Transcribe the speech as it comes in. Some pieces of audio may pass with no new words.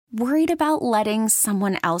Worried about letting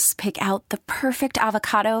someone else pick out the perfect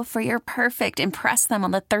avocado for your perfect impress them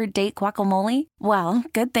on the third date guacamole? Well,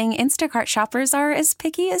 good thing Instacart shoppers are as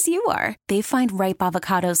picky as you are. They find ripe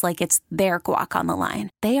avocados like it's their guac on the line.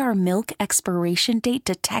 They are milk expiration date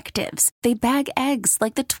detectives. They bag eggs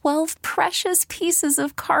like the 12 precious pieces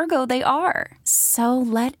of cargo they are. So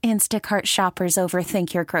let Instacart shoppers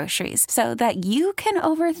overthink your groceries so that you can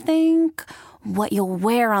overthink what you'll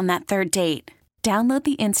wear on that third date. Download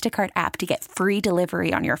the Instacart app to get free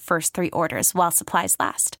delivery on your first 3 orders while supplies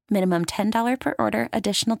last. Minimum $10 per order.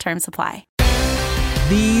 Additional terms apply.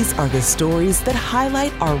 These are the stories that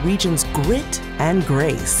highlight our region's grit and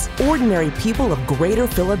grace. Ordinary people of Greater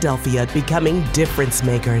Philadelphia becoming difference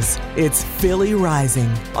makers. It's Philly Rising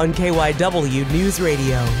on KYW News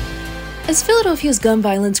Radio. As Philadelphia's gun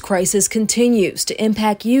violence crisis continues to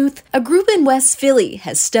impact youth, a group in West Philly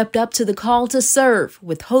has stepped up to the call to serve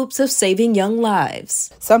with hopes of saving young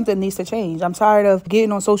lives. Something needs to change. I'm tired of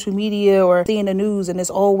getting on social media or seeing the news and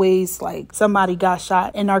it's always like somebody got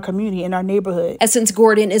shot in our community, in our neighborhood. Essence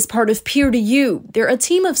Gordon is part of Peer2You. They're a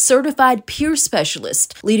team of certified peer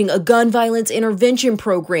specialists leading a gun violence intervention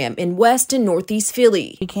program in West and Northeast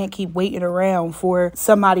Philly. We can't keep waiting around for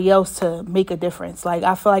somebody else to make a difference. Like,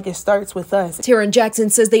 I feel like it starts with us. Taryn Jackson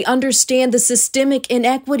says they understand the systemic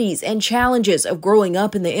inequities and challenges of growing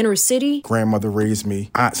up in the inner city. Grandmother raised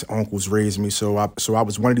me, aunts and uncles raised me, so I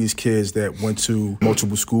was one of these kids that went to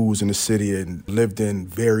multiple schools in the city and lived in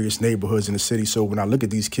various neighborhoods in the city. So when I look at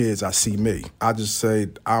these kids, I see me. I just say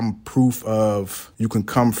I'm proof of you can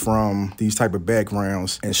come from these type of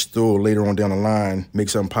backgrounds and still later on down the line make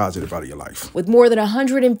something positive out of your life. With more than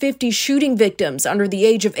 150 shooting victims under the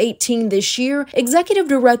age of 18 this year, Executive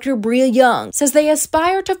Director Bria Young says they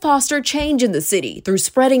aspire to foster change in the city through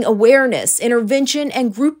spreading awareness, intervention,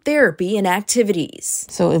 and group therapy and activities.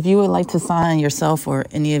 So if you would like to sign yourself or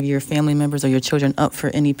any of your family members or your children up for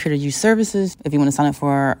any Peer2You services, if you want to sign up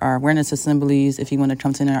for our awareness assemblies, if you want to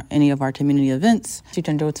come to any of our community events, you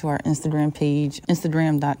can go to our Instagram page,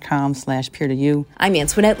 instagram.com/Peer2You. I'm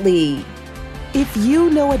Antoinette Lee. If you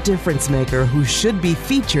know a difference maker who should be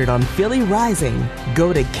featured on Philly Rising,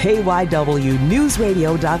 go to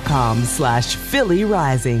KYWNewsRadio.com/Philly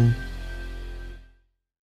Rising.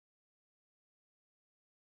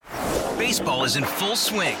 Baseball is in full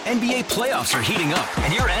swing. NBA playoffs are heating up,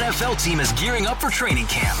 and your NFL team is gearing up for training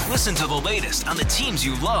camp. Listen to the latest on the teams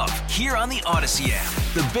you love here on the Odyssey app.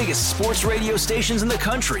 The biggest sports radio stations in the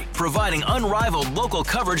country, providing unrivaled local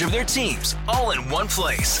coverage of their teams, all in one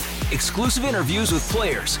place. Exclusive interviews with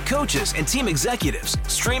players, coaches, and team executives,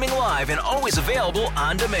 streaming live and always available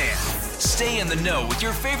on demand. Stay in the know with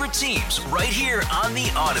your favorite teams right here on the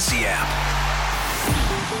Odyssey app.